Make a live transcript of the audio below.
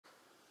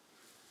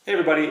Hey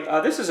everybody,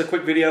 this is a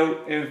quick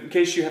video in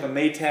case you have a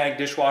Maytag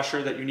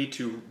dishwasher that you need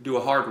to do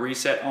a hard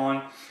reset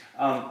on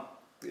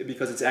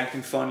because it's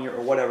acting funny or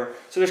whatever.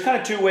 So there's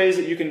kind of two ways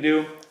that you can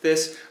do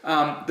this.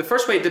 The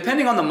first way,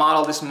 depending on the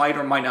model, this might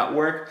or might not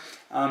work.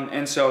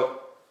 And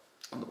so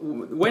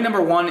way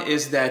number one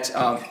is that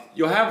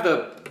you'll have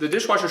the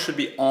dishwasher should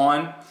be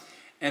on,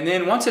 and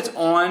then once it's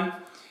on,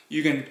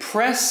 you can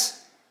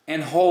press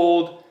and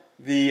hold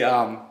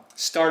the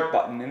start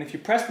button, and if you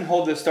press and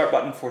hold the start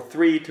button for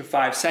 3 to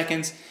 5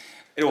 seconds,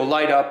 it will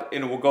light up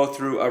and it will go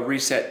through a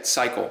reset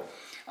cycle,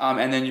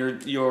 and then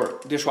your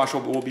dishwasher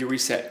will be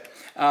reset.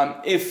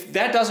 If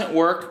that doesn't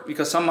work,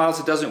 because some models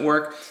it doesn't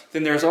work,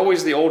 then there's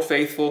always the old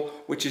faithful,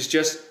 which is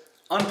just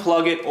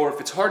unplug it, or if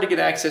it's hard to get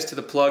access to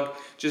the plug,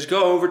 just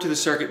go over to the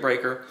circuit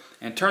breaker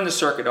and turn the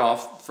circuit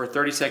off for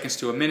 30 seconds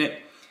to a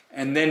minute,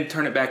 and then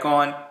turn it back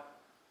on,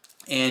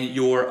 and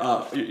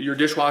your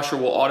dishwasher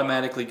will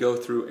automatically go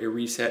through a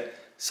reset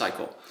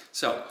cycle.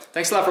 So,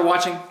 thanks a lot for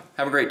watching.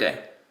 Have a great day.